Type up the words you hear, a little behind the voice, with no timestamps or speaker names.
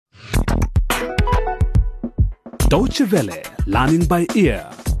Deutsche Welle, learning by ear.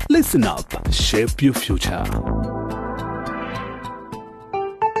 Listen up, shape your future.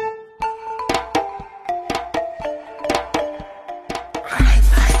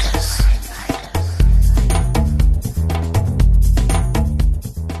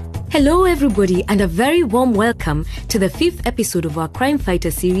 Hello everybody, and a very warm welcome to the 5th episode of our Crime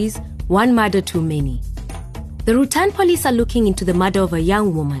Fighter series, One Murder Too Many. The Rutan police are looking into the murder of a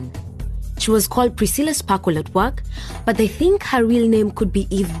young woman. She was called Priscilla Sparkle at work, but they think her real name could be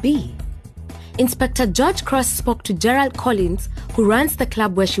Eve B. Inspector George Cross spoke to Gerald Collins, who runs the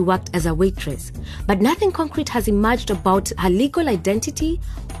club where she worked as a waitress, but nothing concrete has emerged about her legal identity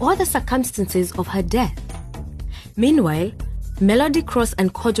or the circumstances of her death. Meanwhile, Melody Cross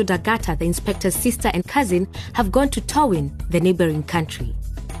and Kojo Dagata, the inspector's sister and cousin, have gone to Towin, the neighboring country.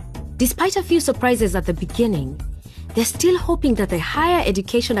 Despite a few surprises at the beginning, they're still hoping that the Higher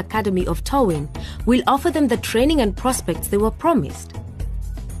Education Academy of Towin will offer them the training and prospects they were promised.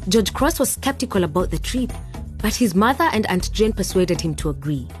 George Cross was skeptical about the trip, but his mother and Aunt Jane persuaded him to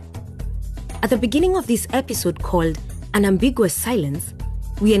agree. At the beginning of this episode called An Ambiguous Silence,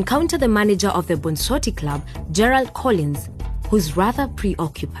 we encounter the manager of the Bonsoti Club, Gerald Collins, who's rather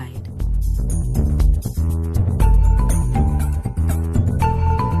preoccupied.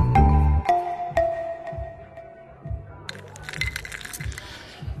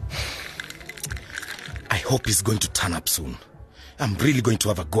 I hope he's going to turn up soon. I'm really going to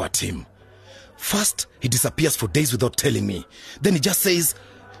have a go at him. First, he disappears for days without telling me. Then he just says,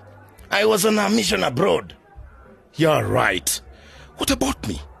 I was on a mission abroad. You're right. What about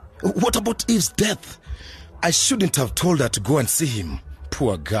me? What about Eve's death? I shouldn't have told her to go and see him.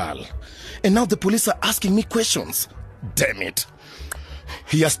 Poor girl. And now the police are asking me questions. Damn it.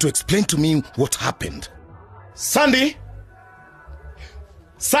 He has to explain to me what happened. Sandy!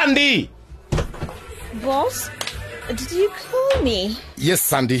 Sandy! Boss, did you call me? Yes,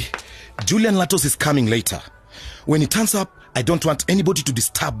 Sandy. Julian Latos is coming later. When he turns up, I don't want anybody to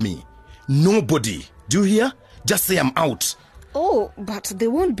disturb me. Nobody. Do you hear? Just say I'm out. Oh, but they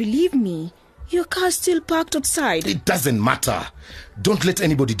won't believe me. Your car's still parked outside. It doesn't matter. Don't let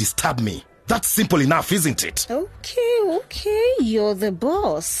anybody disturb me. That's simple enough, isn't it? Okay. You're the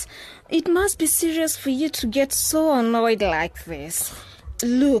boss. It must be serious for you to get so annoyed like this.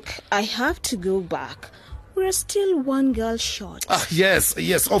 Look, I have to go back. We're still one girl short. Yes,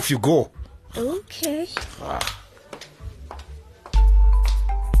 off you go. Okay.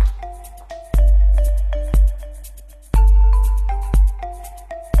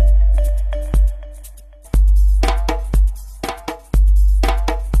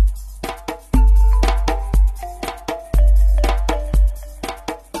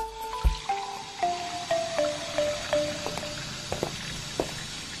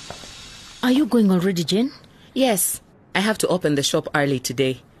 Are you going already, Jane? Yes, I have to open the shop early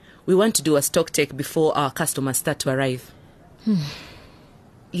today. We want to do a stock take before our customers start to arrive.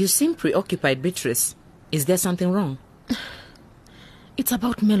 You seem preoccupied, Beatrice. Is there something wrong? It's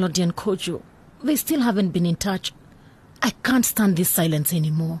about Melody and Kojo. They still haven't been in touch. I can't stand this silence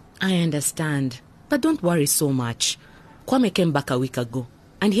anymore. I understand, but don't worry so much. Kwame came back a week ago,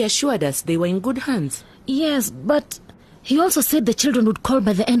 and he assured us they were in good hands. Yes, but he also said the children would call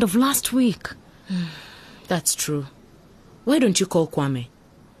by the end of last week. That's true. Why don't you call Kwame?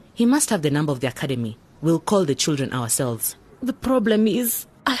 He must have the number of the academy. We'll call the children ourselves. The problem is,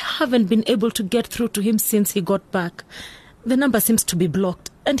 I haven't been able to get through to him since he got back. The number seems to be blocked,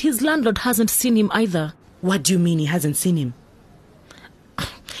 and his landlord hasn't seen him either. What do you mean he hasn't seen him?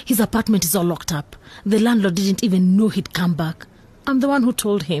 His apartment is all locked up. The landlord didn't even know he'd come back. I'm the one who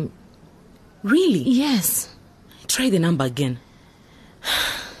told him. Really? Yes. Try the number again.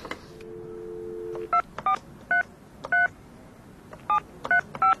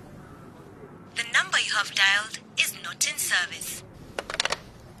 The number you have dialed is not in service.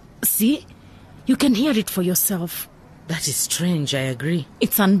 See? You can hear it for yourself. That is strange, I agree.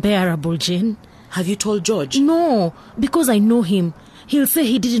 It's unbearable, Jane. Have you told George? No, because I know him. He'll say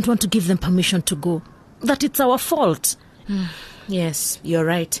he didn't want to give them permission to go. That it's our fault. Yes, you're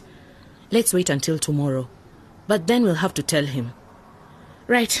right. Let's wait until tomorrow. But then we'll have to tell him.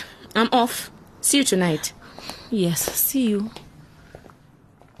 Right, I'm off. See you tonight. Yes, see you.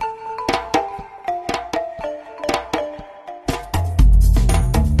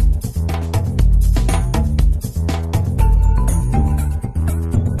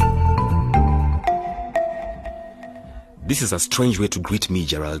 This is a strange way to greet me,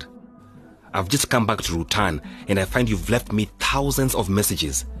 Gerald. I've just come back to Rutan and I find you've left me thousands of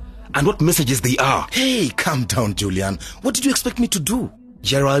messages. And what messages they are. Hey, calm down, Julian. What did you expect me to do?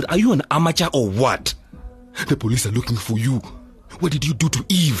 Gerald, are you an amateur or what? The police are looking for you. What did you do to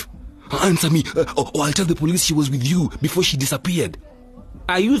Eve? Answer me, or I'll tell the police she was with you before she disappeared.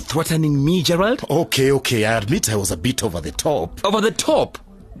 Are you threatening me, Gerald? Okay, I admit I was a bit over the top. Over the top?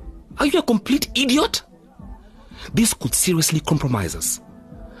 Are you a complete idiot? This could seriously compromise us.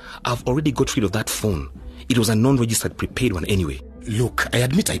 I've already got rid of that phone. It was a non-registered prepaid one anyway. Look, I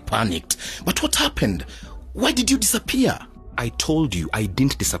admit I panicked. But what happened? Why did you disappear? I told you I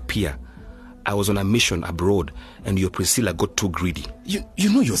didn't disappear. I was on a mission abroad and your Priscilla got too greedy. You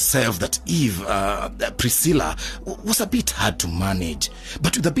know yourself that Eve, Priscilla, was a bit hard to manage.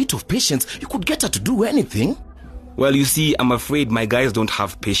 But with a bit of patience, you could get her to do anything. Well, you see, I'm afraid my guys don't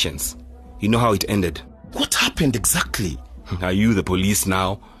have patience. You know how it ended. What happened exactly? Are you the police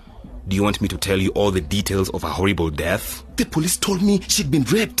now? Do you want me to tell you all the details of her horrible death? The police told me she'd been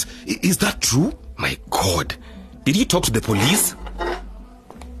raped. Is that true? My God. Did you talk to the police?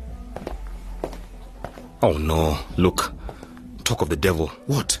 Oh no, look. Talk of the devil.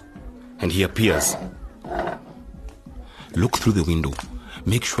 What? And he appears. Look through the window.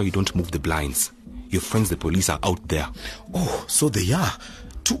 Make sure you don't move the blinds. Your friends, the police, are out there. Oh, so they are.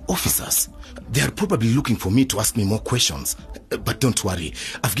 2 officers. They are probably looking for me to ask me more questions. But don't worry.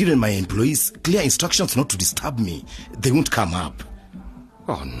 I've given my employees clear instructions not to disturb me. They won't come up.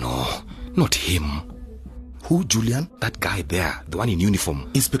 Oh no, not him. Who, Julian? That guy there, the one in uniform.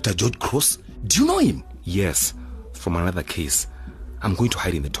 Inspector George Cross? Do you know him? Yes, from another case. I'm going to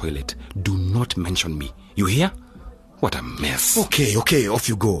hide in the toilet. Do not mention me. You hear? What a mess. Okay, off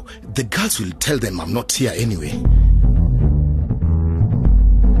you go. The girls will tell them I'm not here anyway.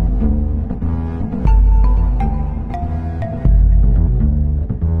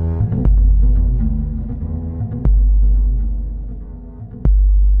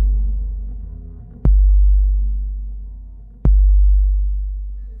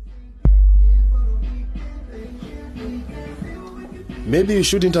 Maybe you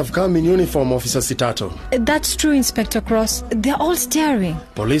shouldn't have come in uniform, Officer Sitato. That's true, Inspector Cross. They're all staring.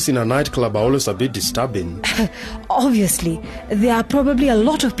 Police in a nightclub are always a bit disturbing. Obviously. There are probably a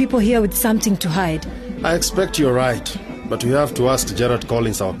lot of people here with something to hide. I expect you're right, but we have to ask Gerard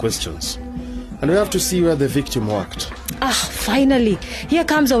Collins our questions. And we have to see where the victim worked. Finally. Here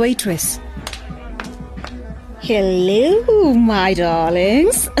comes a waitress. Hello, my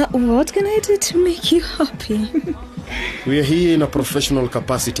darlings. What can I do to make you happy? We are here in a professional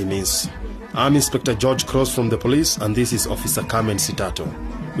capacity, miss. I'm Inspector George Cross from the police, and this is Officer Carmen Sitato.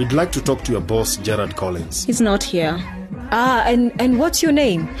 We'd like to talk to your boss, Gerard Collins. He's not here. And what's your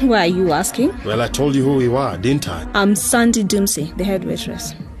name? Why are you asking? Well, I told you who we were, didn't I? I'm Sandy Doomsey, the head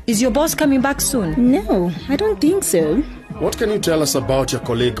waitress. Is your boss coming back soon? No, I don't think so. What can you tell us about your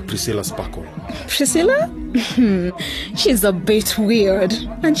colleague, Priscilla Sparkle? Priscilla? She's a bit weird,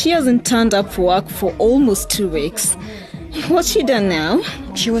 and she hasn't turned up for work for almost 2 weeks. What's she done now?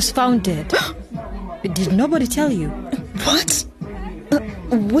 She was found dead. Did nobody tell you? What?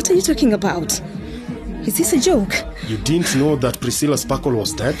 What are you talking about? Is this a joke? You didn't know that Priscilla Sparkle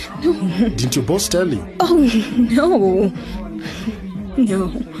was dead? No. Didn't your boss tell you? Oh, no.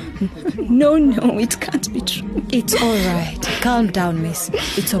 No, it can't be true. It's all right. Calm down, miss.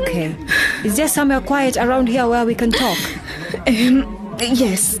 It's okay. Is there somewhere quiet around here where we can talk?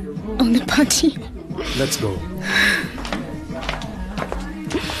 Yes, on the patio. Let's go.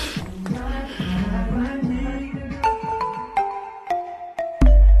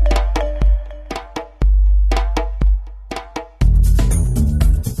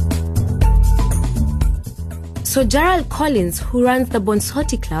 So Gerald Collins, who runs the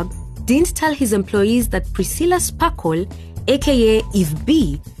Bonsotti Club, didn't tell his employees that Priscilla Sparkle, aka Eve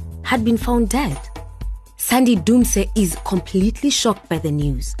B, had been found dead. Sandy Doomsey is completely shocked by the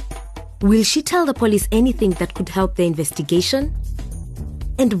news. Will she tell the police anything that could help the investigation?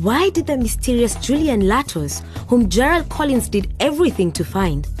 And why did the mysterious Julian Latos, whom Gerald Collins did everything to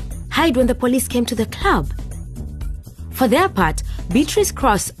find, hide when the police came to the club? For their part, Beatrice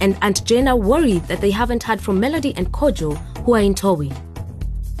Cross and Aunt Jane are worried that they haven't heard from Melody and Kojo, who are in towing.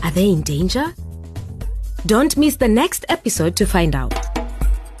 Are they in danger? Don't miss the next episode to find out.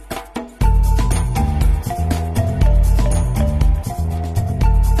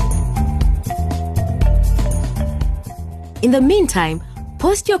 In the meantime,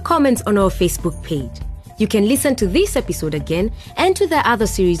 post your comments on our Facebook page. You can listen to this episode again and to the other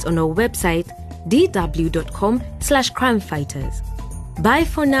series on our website dw.com/crimefighters. Bye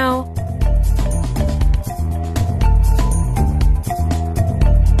for now.